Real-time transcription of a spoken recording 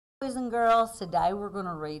Boys and girls, today we're going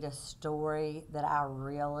to read a story that I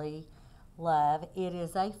really love. It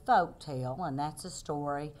is a folk tale, and that's a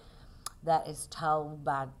story that is told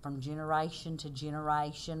from generation to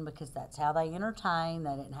generation because that's how they entertain.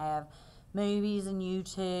 They didn't have movies and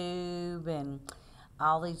YouTube and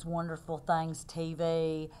all these wonderful things,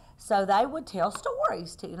 TV. So they would tell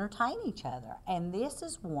stories to entertain each other. And this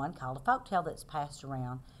is one called a folk tale that's passed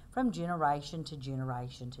around from generation to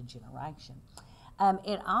generation to generation.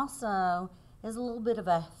 It also is a little bit of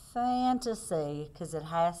a fantasy because it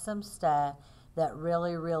has some stuff that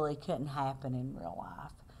really couldn't happen in real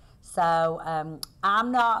life. So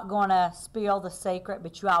I'm not going to spill the secret,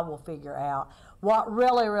 but you all will figure out what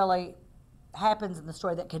really happens in the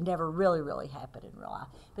story that could never really happen in real life.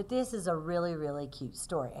 But this is a really cute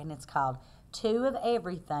story, and it's called Two of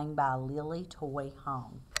Everything by Lily Toy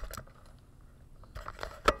Home.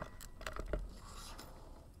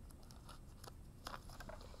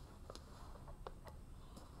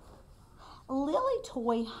 Lily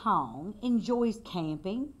Toy Home enjoys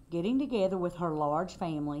camping, getting together with her large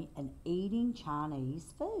family, and eating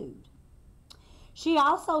Chinese food. She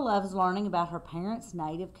also loves learning about her parents'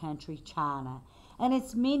 native country, China, and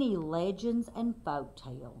its many legends and folk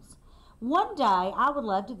tales. One day, I would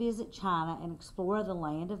love to visit China and explore the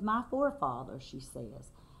land of my forefathers, she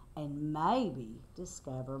says, and maybe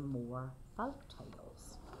discover more folk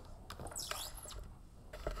tales.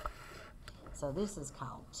 So this is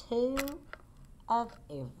called Two of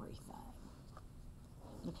Everything.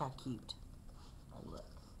 Look how cute. Oh, look.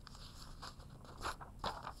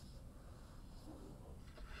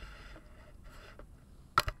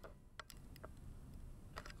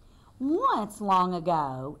 Once long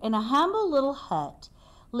ago, in a humble little hut,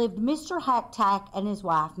 lived Mr. Hack-Tack and his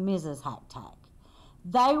wife, Mrs. Hack-Tack.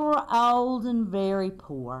 They were old and very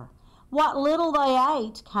poor. What little they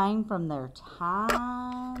ate came from their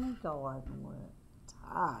tiny garden.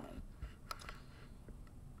 Tiny.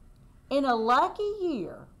 In a lucky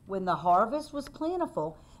year, when the harvest was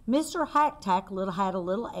plentiful, Mr. Hack-Tack had a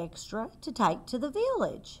little extra to take to the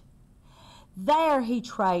village. There he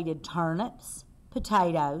traded turnips,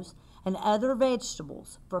 potatoes, and other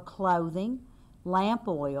vegetables for clothing, lamp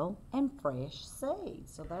oil, and fresh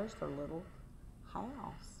seeds. So there's their little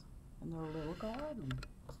house and their little garden.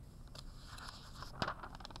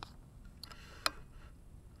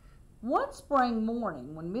 One spring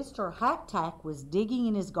morning, when Mr. Hack-Tack was digging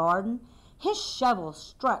in his garden, his shovel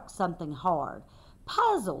struck something hard.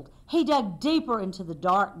 Puzzled, he dug deeper into the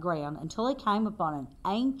dark ground until he came upon an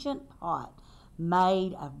ancient pot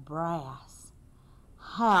made of brass.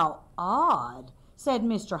 "How odd," said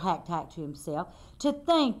Mr. Hack-Tack to himself, "to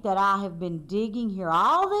think that I have been digging here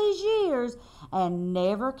all these years and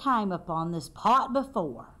never came upon this pot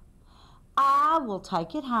before. I will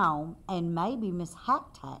take it home, and maybe Miss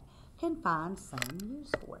Hack-Tack can find some use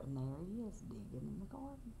for it." And there he is, digging in the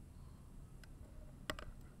garden.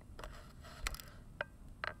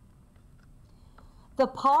 The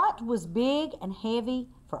pot was big and heavy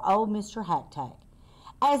for old Mr. Hack-Tack.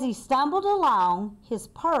 As he stumbled along, his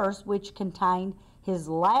purse, which contained his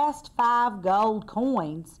last 5 gold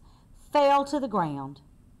coins, fell to the ground.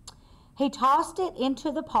 He tossed it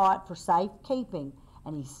into the pot for safekeeping,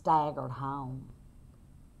 and he staggered home.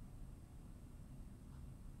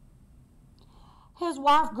 His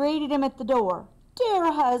wife greeted him at the door.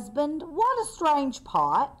 "Dear husband, what a strange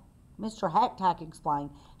pot." Mr. Hack-Tack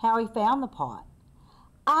explained how he found the pot.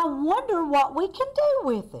 "I wonder what we can do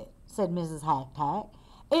with it," said Mrs. Hack-Tack.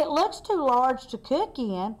 "It looks too large to cook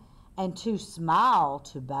in and too small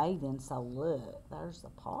to bathe in. So look, there's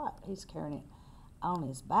the pot. He's carrying it on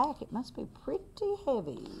his back. It must be pretty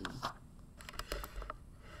heavy."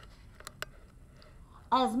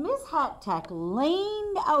 As Miss Hack-Tack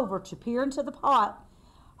leaned over to peer into the pot,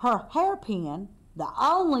 her hairpin, the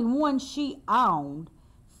only one she owned,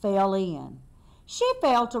 fell in. She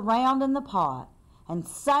felt around in the pot, and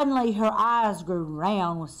suddenly her eyes grew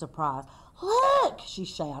round with surprise. "Look," she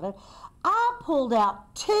shouted, "I pulled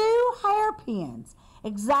out 2 hairpins,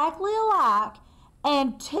 exactly alike,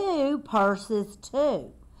 and 2 purses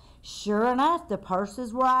too." Sure enough, the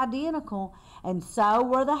purses were identical, and so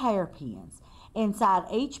were the hairpins. Inside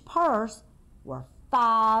each purse were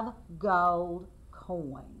 5 gold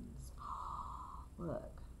coins.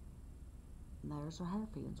 Look, and there's her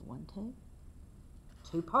hairpins. 1, 2.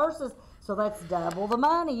 2 purses, so that's double the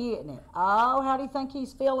money, isn't it? Oh, how do you think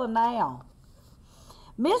he's feeling now?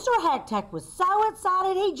 Mr. Hack-Tack was so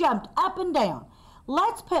excited he jumped up and down.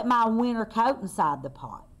 "Let's put my winter coat inside the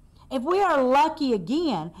pot. If we are lucky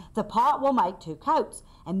again, the pot will make 2 coats,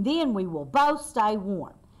 and then we will both stay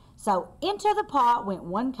warm." So into the pot went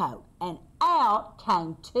 1 coat, and out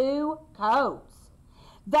came two coats.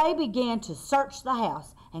 They began to search the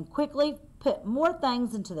house and quickly put more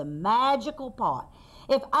things into the magical pot.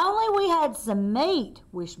 If only we had some meat,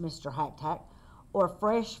 wished Mr. Hack-Tack, or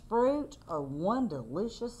fresh fruit, or one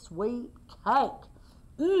delicious sweet cake.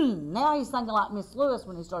 Now he's thinking like Miss Lewis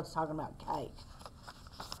when he starts talking about cake.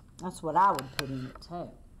 That's what I would put in it too.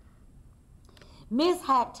 Miss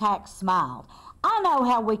Hack-Tack smiled. I know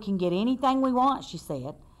how we can get anything we want, she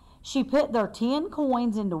said. She put their 10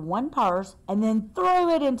 coins into one purse and then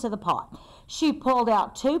threw it into the pot. She pulled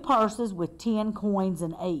out 2 purses with 10 coins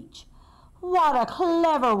in each. What a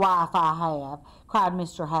clever wife I have, cried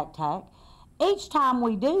Mr. Hack-Tack. Each time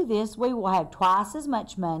we do this, we will have twice as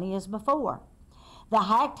much money as before. The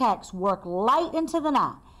Hack-Tacks worked late into the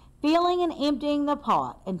night, filling and emptying the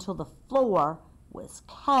pot until the floor was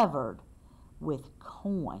covered with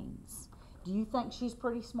coins. Do you think she's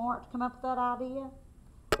pretty smart to come up with that idea?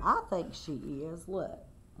 I think she is. Look.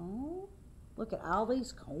 Oh, look at all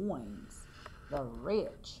these coins. They're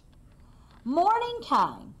rich. Morning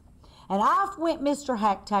came, and off went Mr.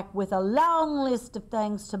 Hack-Tack with a long list of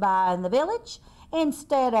things to buy in the village.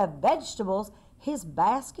 Instead of vegetables, his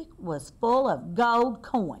basket was full of gold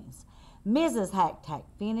coins. Mrs. Hack-Tack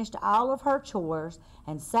finished all of her chores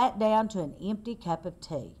and sat down to an empty cup of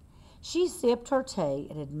tea. She sipped her tea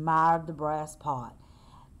and admired the brass pot.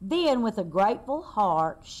 Then, with a grateful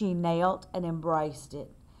heart, she knelt and embraced it.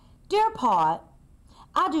 Dear pot,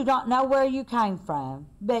 I do not know where you came from,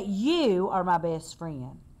 but you are my best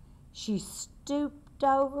friend. She stooped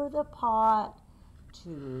over the pot to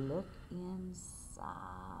look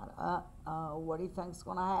inside. Uh-oh, what do you think's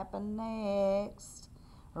going to happen next?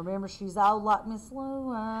 Remember, she's old like Miss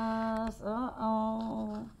Lewis.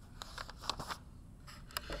 Uh-oh.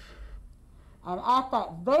 And at that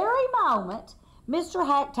very moment, Mr.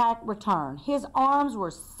 Hack-Tack returned. His arms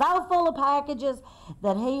were so full of packages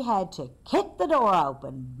that he had to kick the door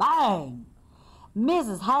open. Bang!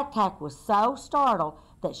 Mrs. Hack-Tack was so startled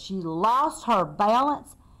that she lost her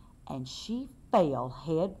balance and she fell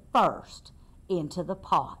head first into the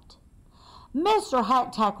pot. Mr.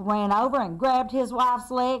 Hack-Tack ran over and grabbed his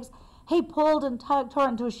wife's legs. He pulled and tugged her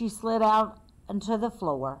until she slid out onto the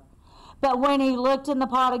floor. But when he looked in the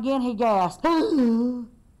pot again, he gasped. 2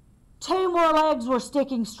 more legs were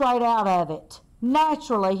sticking straight out of it.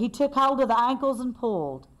 Naturally, he took hold of the ankles and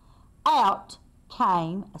pulled. Out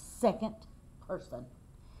came a second person.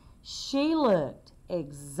 She looked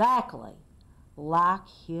exactly like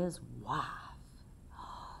his wife.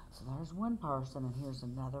 So there's one person, and here's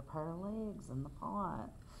another pair of legs in the pot.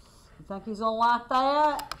 You think he's going to like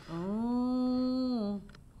that?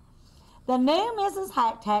 The new Mrs.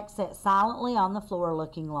 Hack-Tack sat silently on the floor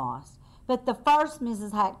looking lost. But the first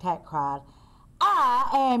Mrs. Hack-Tack cried,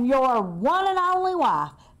 I am your one and only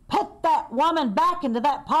wife. Put that woman back into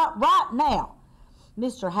that pot right now.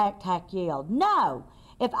 Mr. Hack-Tack yelled, no,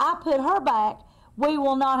 if I put her back, we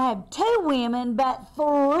will not have 2 women, but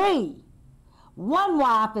 3. 1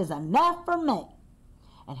 wife is enough for me.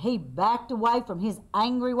 And he backed away from his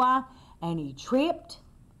angry wife, and he tripped,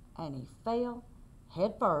 and he fell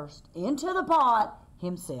head first into the pot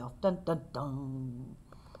himself. Dun, dun, dun.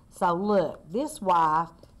 So look, this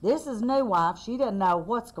is new wife. She doesn't know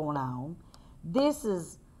what's going on. This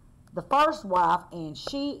is the first wife, and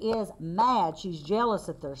she is mad. She's jealous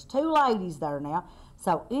that there's 2 ladies there now.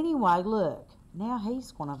 So anyway, look, now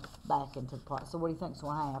he's going to back into the pot. So what do you think's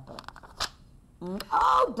going to happen?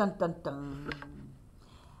 Oh, dun, dun, dun.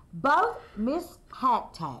 Both Miss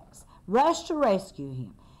Hack-Tacks rushed to rescue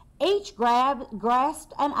him. Each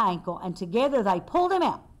grasped an ankle, and together they pulled him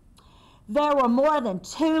out. There were more than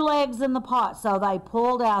 2 legs in the pot, so they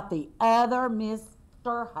pulled out the other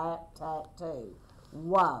Mr. Hack-Tack too.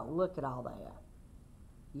 Whoa, look at all that.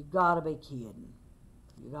 You gotta be kidding.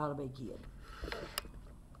 You gotta be kidding.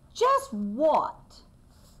 Just what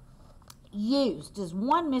use does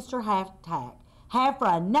one Mr. Hack-Tack have for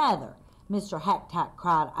another? Mr. Hack-Tack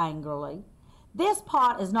cried angrily. This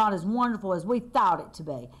pot is not as wonderful as we thought it to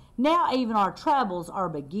be. Now even our troubles are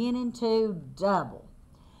beginning to double.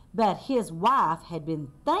 But his wife had been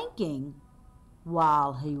thinking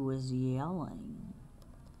while he was yelling.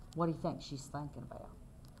 What do you think she's thinking about?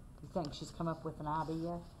 You think she's come up with an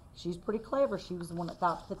idea? She's pretty clever. She was the one that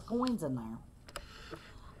thought to put the coins in there.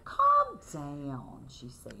 Calm down, she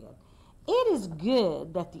said. It is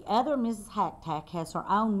good that the other Mrs. Hack-Tack has her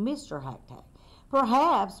own Mr. Hack-Tack.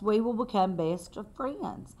 Perhaps we will become best of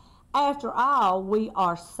friends. After all, we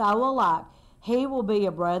are so alike. He will be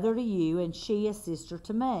a brother to you, and she a sister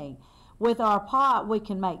to me. With our pot, we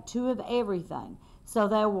can make 2 of everything, so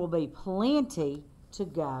there will be plenty to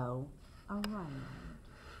go around.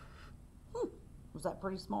 Was that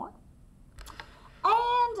pretty smart?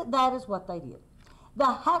 And that is what they did. The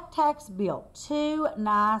Hack-Tacks built 2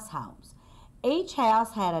 nice homes. Each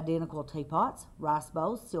house had identical teapots, rice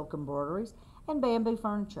bowls, silk embroideries, and bamboo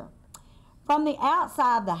furniture. From the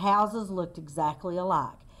outside, the houses looked exactly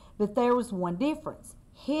alike, but there was one difference.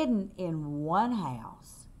 Hidden in one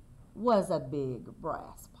house was a big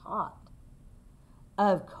brass pot.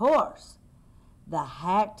 Of course, the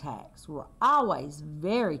Hack-Tacks were always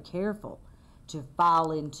very careful to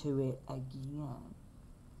fall into it again.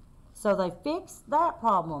 So they fixed that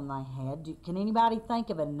problem they had. Can anybody think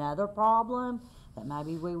of another problem that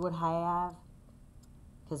maybe we would have?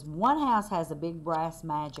 Because one house has a big brass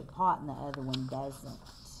magic pot and the other one doesn't.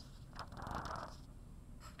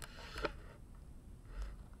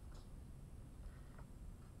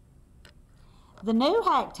 The new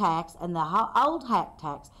Hack-Tacks and the old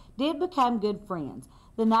Hack-Tacks did become good friends.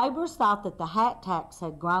 The neighbors thought that the Hack-Tacks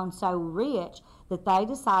had grown so rich that they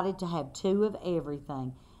decided to have 2 of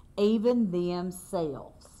everything, even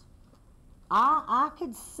themselves. I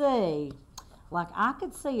could see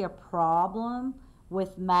a problem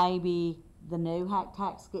with maybe the new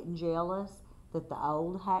Hack-Tacks getting jealous that the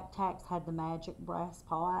old Hack-Tacks had the magic brass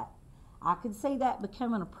pot. I could see that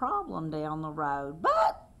becoming a problem down the road,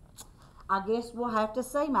 but I guess we'll have to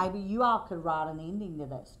see. Maybe you all could write an ending to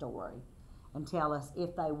that story and tell us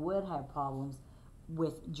if they would have problems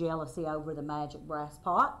with jealousy over the magic brass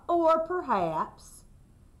pot, or perhaps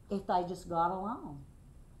if they just got along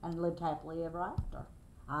and lived happily ever after.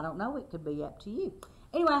 I don't know. It could be up to you.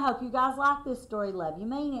 Anyway, I hope you guys like this story. Love you,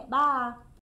 mean it. Bye.